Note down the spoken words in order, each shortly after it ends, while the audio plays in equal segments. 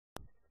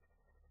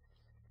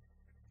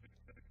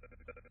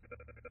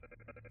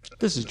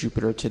This is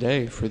Jupiter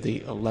Today for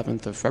the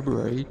 11th of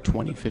February,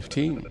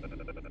 2015.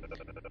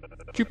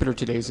 Jupiter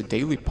Today is a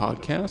daily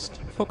podcast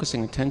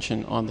focusing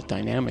attention on the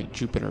dynamic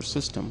Jupiter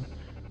system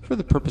for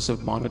the purpose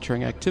of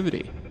monitoring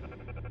activity.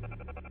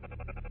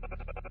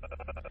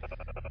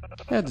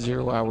 At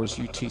 0 hours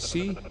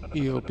UTC,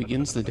 Io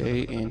begins the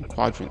day in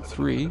Quadrant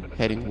 3,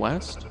 heading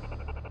west.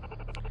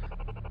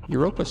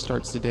 Europa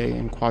starts the day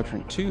in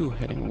Quadrant 2,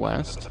 heading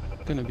west,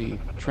 going to be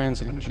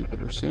transiting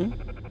Jupiter soon.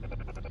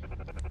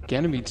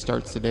 Ganymede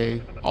starts the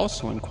day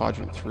also in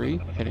Quadrant 3,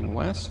 heading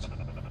west,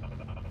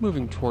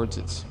 moving towards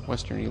its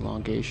western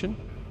elongation,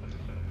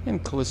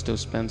 and Callisto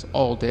spends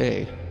all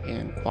day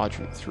in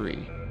Quadrant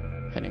 3,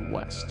 heading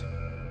west.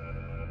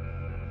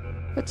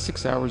 At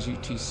 6 hours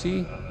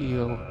UTC,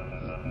 Io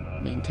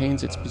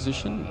maintains its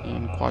position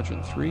in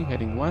Quadrant 3,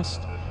 heading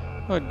west,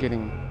 but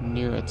getting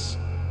near its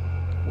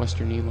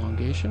western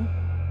elongation.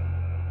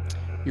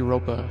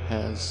 Europa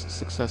has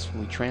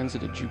successfully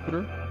transited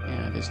Jupiter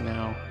and is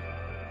now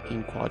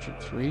in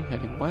Quadrant 3,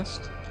 heading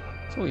west.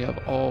 So we have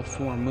all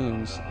four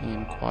moons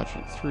in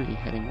Quadrant 3,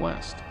 heading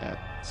west at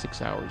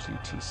 6 hours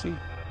UTC.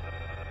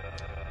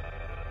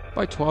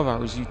 By 12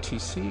 hours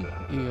UTC,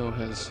 Io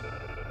has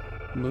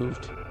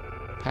moved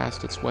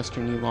past its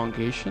western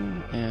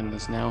elongation and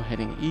is now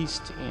heading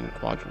east in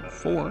Quadrant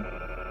 4.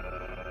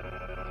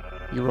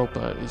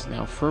 Europa is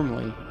now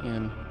firmly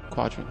in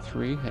Quadrant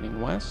 3,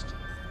 heading west.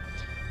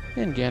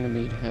 And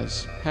Ganymede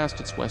has passed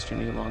its western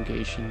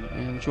elongation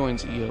and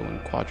joins Io in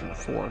Quadrant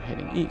 4,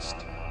 heading east.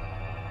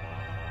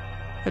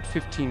 At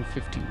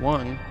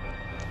 1551,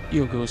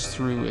 Io goes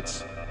through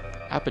its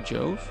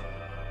apogee,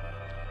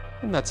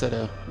 and that's at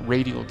a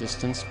radial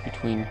distance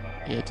between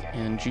it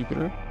and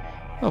Jupiter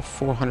of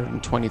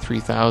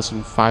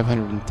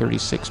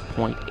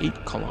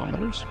 423,536.8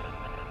 kilometers.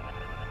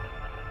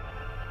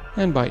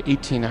 And by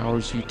 18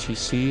 hours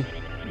UTC,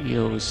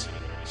 Io is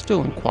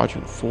still in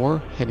Quadrant 4,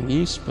 heading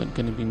east, but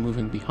going to be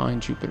moving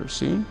behind Jupiter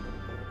soon.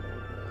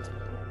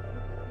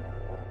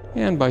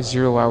 And by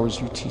 0 hours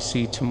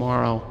UTC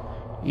tomorrow,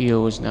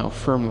 Io is now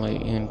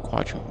firmly in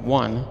Quadrant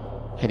 1,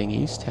 heading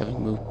east,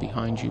 having moved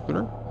behind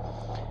Jupiter.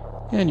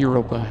 And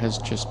Europa has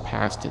just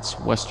passed its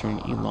western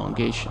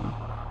elongation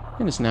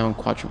and is now in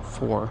Quadrant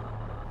 4,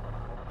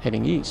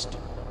 heading east.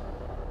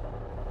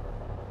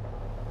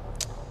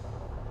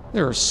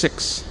 There are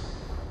 6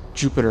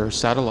 Jupiter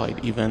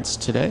satellite events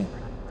today.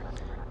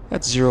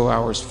 At 0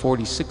 hours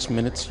 46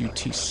 minutes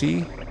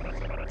UTC,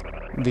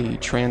 the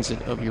transit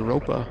of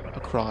Europa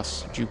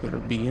across Jupiter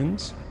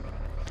begins.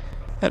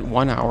 At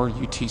 1 hour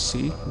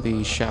UTC,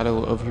 the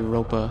shadow of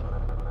Europa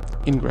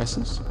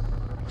ingresses.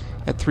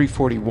 At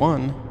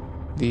 3:41,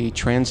 the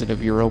transit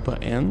of Europa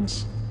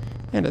ends.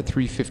 And at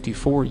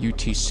 3:54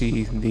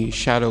 UTC, the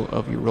shadow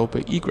of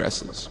Europa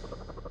egresses.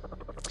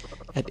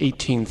 At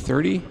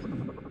 18:30,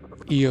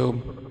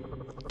 Io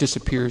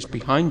disappears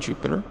behind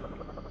Jupiter.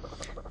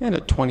 And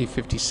at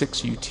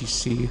 20:56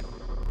 UTC,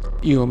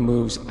 Io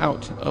moves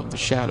out of the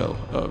shadow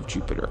of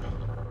Jupiter.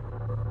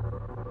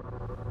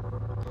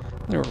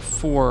 There are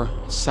 4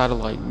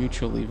 satellite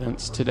mutual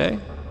events today.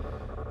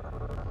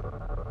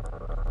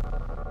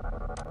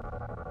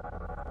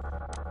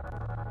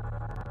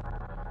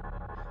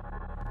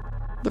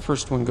 The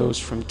first one goes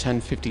from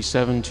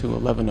 10:57 to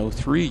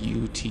 11:03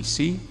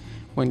 UTC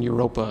when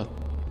Europa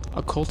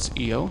occults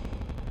Io.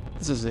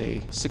 This is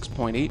a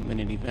 6.8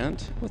 minute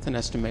event with an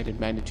estimated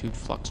magnitude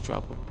flux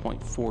drop of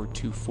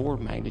 0.424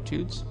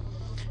 magnitudes.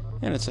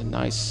 And it's a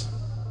nice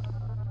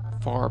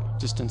far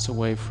distance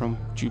away from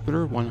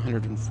Jupiter,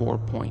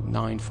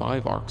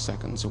 104.95 arc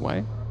seconds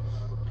away.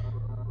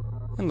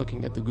 And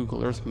looking at the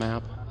Google Earth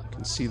map, you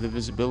can see the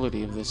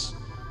visibility of this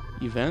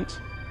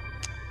event.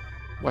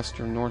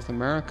 Western North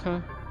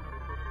America,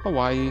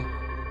 Hawaii,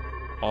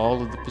 all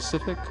of the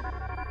Pacific,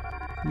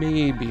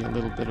 maybe a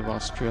little bit of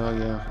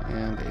Australia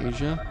and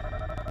Asia.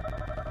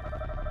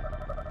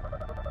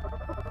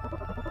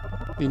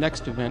 The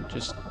next event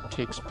just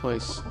takes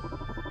place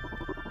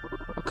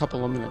a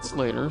couple of minutes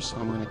later, so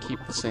I'm going to keep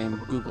the same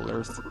Google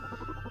Earth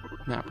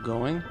map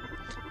going.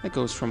 It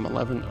goes from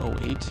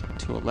 11:08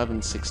 to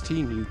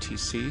 11:16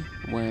 UTC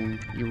when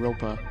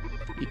Europa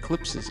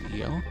eclipses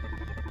Io.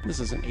 This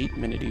is an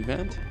 8-minute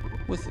event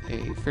with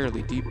a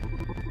fairly deep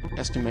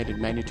estimated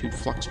magnitude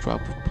flux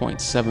drop of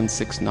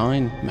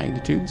 0.769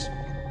 magnitudes.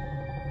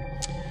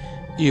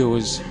 Io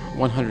is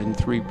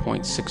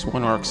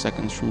 103.61 arc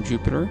seconds from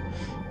Jupiter,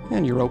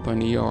 and Europa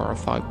and Io are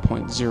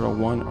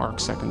 5.01 arc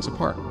seconds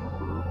apart.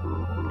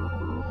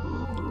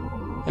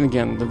 And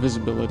again, the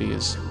visibility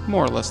is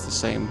more or less the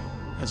same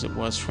as it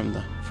was from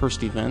the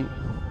first event.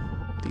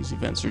 These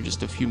events are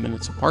just a few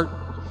minutes apart.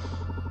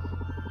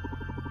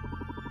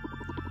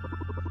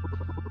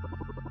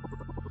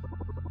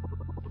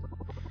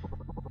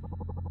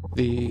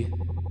 The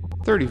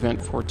third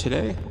event for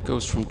today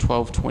goes from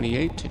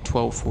 12:28 to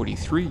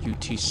 12:43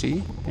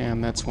 UTC,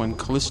 and that's when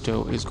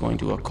Callisto is going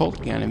to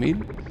occult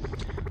Ganymede.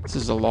 This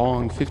is a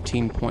long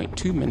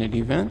 15.2 minute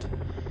event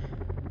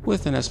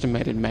with an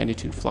estimated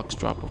magnitude flux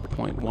drop of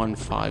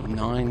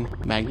 0.159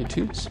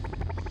 magnitudes.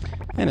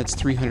 and it's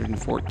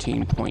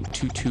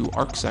 314.22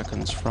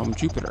 arcseconds from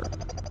Jupiter.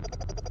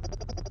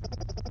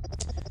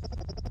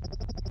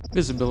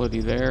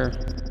 Visibility there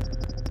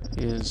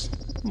is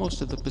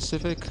most of the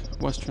Pacific,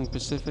 Western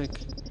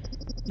Pacific,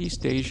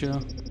 East Asia,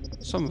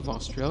 some of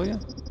Australia.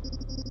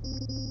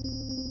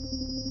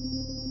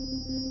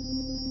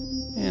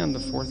 And the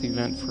fourth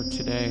event for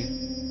today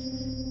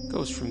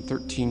goes from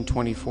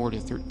 1324 to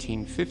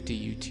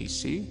 1350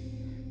 UTC,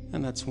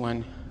 and that's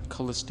when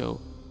Callisto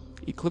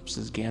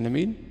eclipses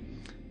Ganymede.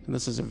 And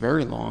this is a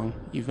very long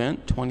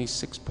event,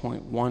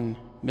 26.1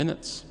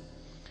 minutes,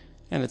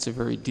 and it's a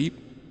very deep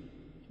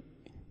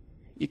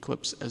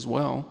eclipse as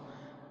well.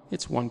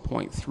 It's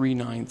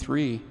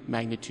 1.393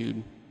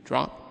 magnitude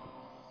drop.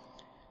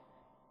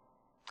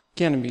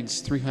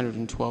 Ganymede's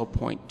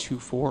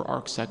 312.24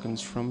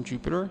 arcseconds from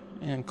Jupiter,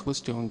 and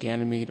Callisto and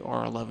Ganymede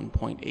are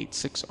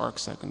 11.86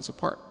 arcseconds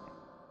apart.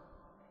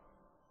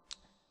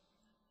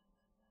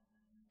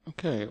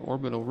 Okay,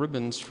 orbital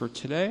ribbons for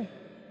today.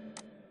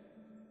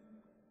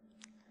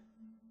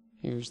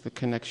 Here's the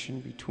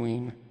connection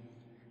between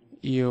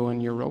Io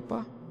and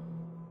Europa,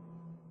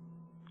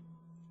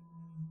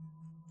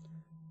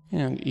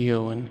 and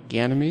Io and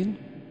Ganymede,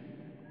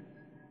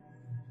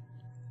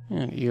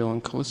 and Io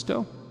and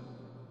Callisto,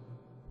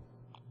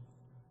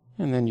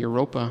 and then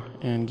Europa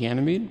and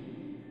Ganymede,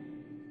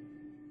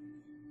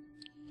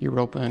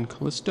 Europa and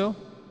Callisto,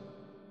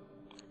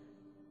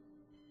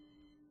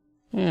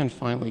 and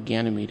finally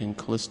Ganymede and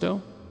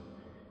Callisto.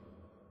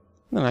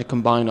 Then I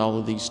combined all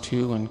of these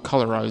two and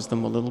colorized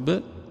them a little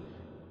bit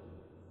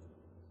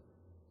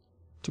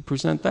to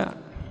present that.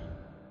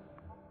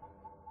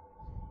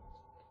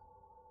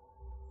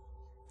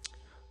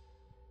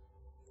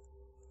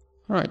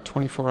 All right,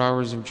 24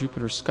 hours of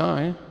Jupiter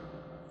sky.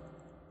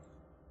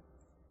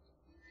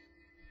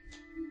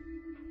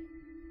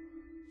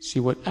 See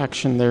what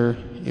action there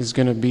is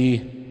going to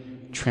be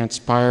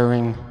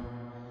transpiring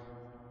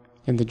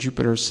in the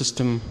Jupiter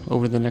system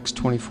over the next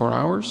 24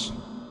 hours.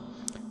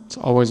 It's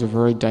always a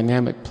very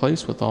dynamic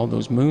place with all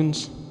those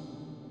moons.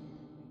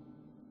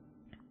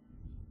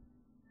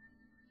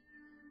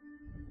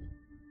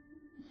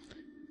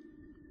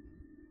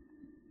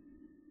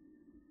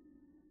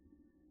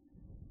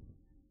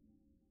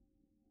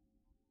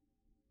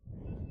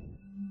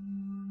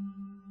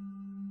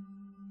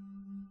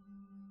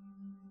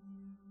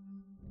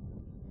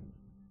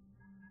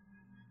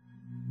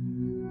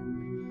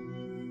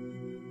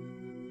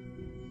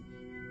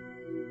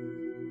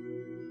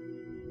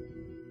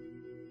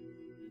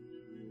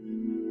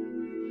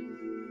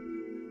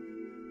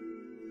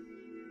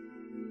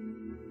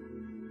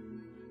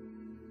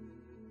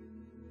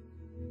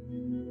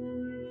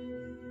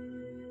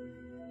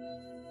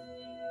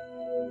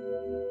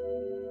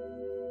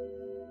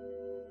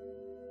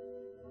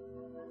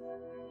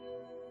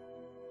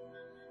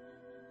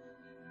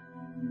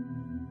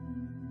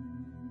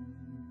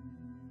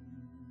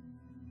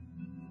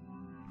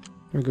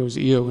 There goes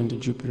Io into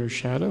Jupiter's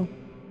shadow.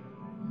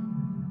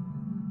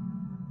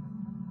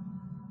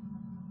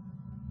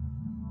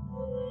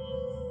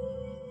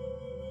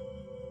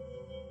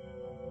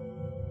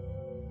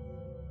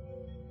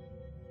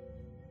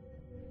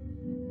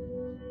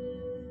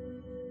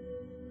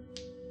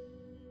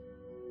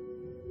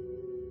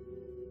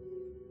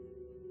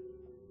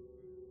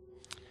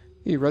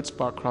 The red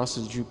spot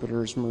crosses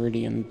Jupiter's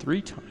meridian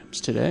 3 times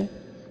today.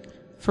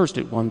 First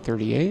at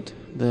 1:38,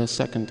 the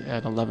second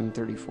at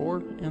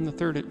 11:34, and the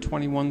third at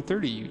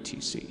 21:30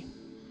 UTC.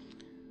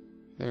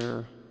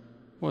 There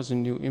was a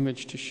new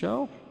image to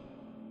show.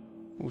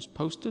 It was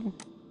posted.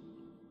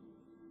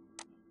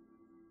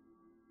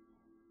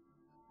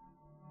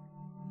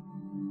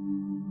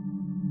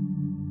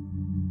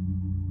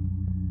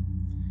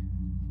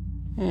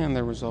 And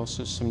there was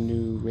also some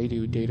new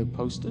radio data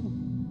posted.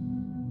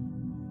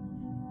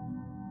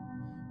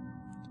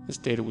 This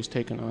data was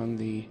taken on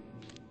the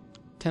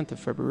 10th of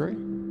February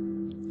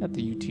at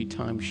the UT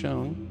time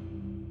shown.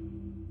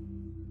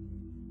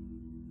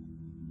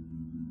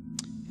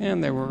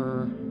 And there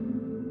were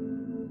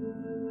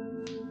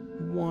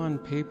one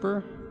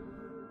paper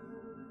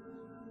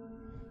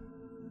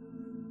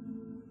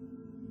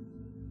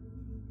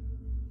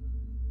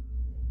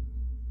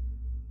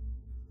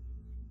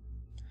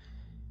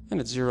and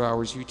at 0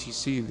 hours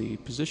UTC, the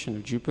position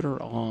of Jupiter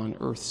on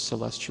Earth's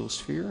celestial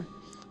sphere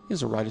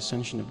is a right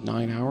ascension of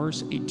 9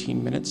 hours,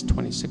 18 minutes,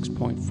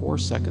 26.4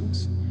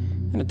 seconds,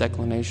 and a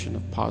declination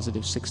of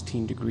positive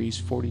 16 degrees,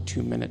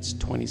 42 minutes,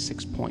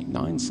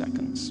 26.9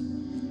 seconds.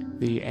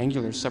 The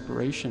angular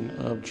separation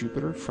of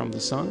Jupiter from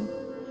the Sun,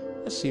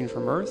 as seen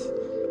from Earth,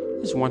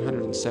 is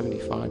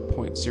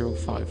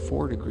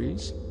 175.054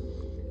 degrees,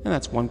 and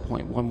that's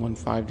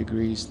 1.115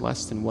 degrees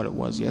less than what it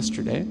was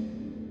yesterday.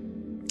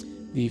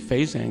 The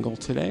phase angle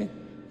today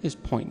is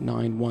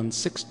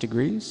 0.916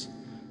 degrees,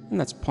 and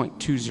that's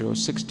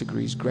 0.206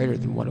 degrees greater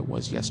than what it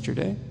was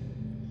yesterday.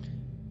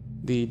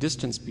 The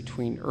distance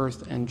between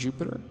Earth and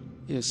Jupiter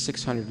is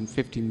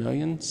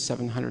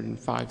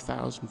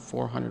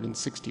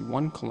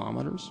 650,705,461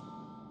 kilometers.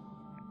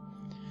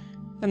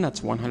 and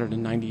that's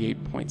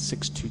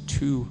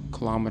 198.622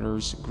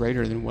 kilometers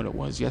greater than what it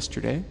was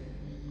yesterday.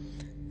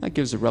 That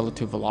gives a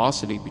relative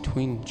velocity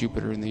between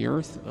Jupiter and the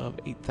Earth of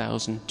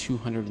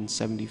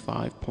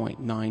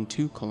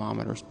 8,275.92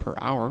 kilometers per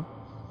hour,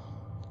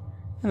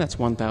 and that's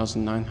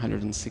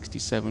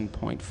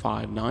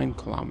 1,967.59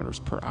 kilometers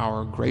per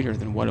hour greater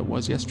than what it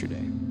was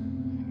yesterday.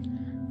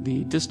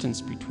 The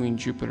distance between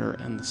Jupiter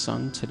and the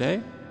Sun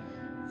today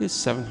is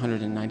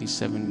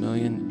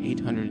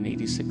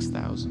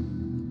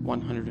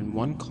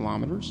 797,886,101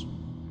 kilometers,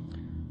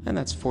 and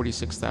that's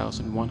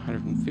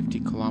 46,150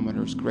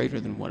 kilometers greater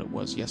than what it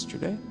was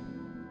yesterday.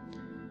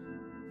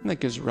 And that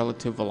gives a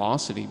relative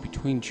velocity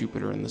between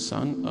Jupiter and the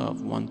Sun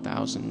of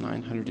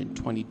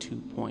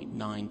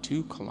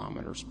 1,922.92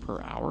 kilometers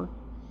per hour,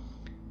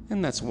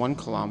 and that's 1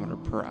 kilometer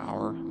per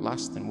hour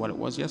less than what it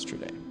was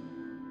yesterday.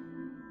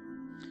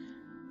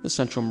 The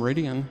central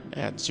meridian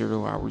at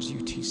 0 hours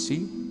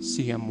UTC,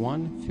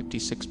 CM1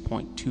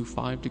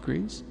 56.25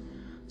 degrees,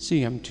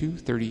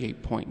 CM2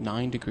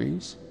 38.9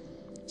 degrees,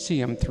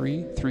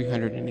 CM3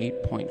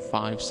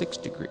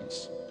 308.56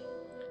 degrees.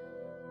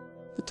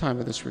 The time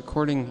of this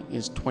recording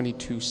is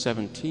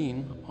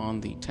 22:17 on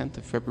the 10th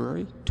of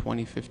February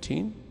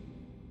 2015.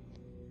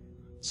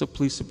 So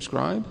please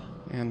subscribe,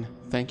 and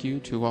thank you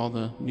to all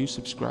the new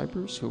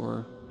subscribers who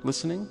are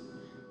listening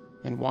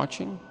and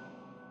watching.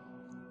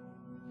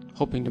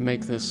 Hoping to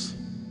make this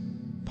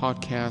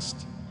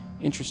podcast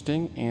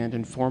interesting and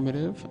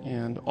informative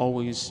and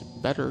always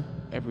better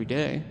every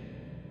day,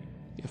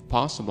 if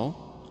possible.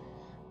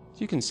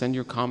 You can send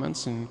your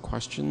comments and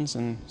questions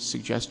and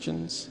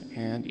suggestions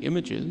and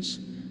images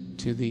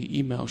to the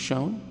email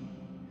shown.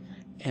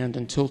 And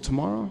until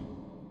tomorrow,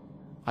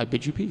 I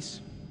bid you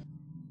peace.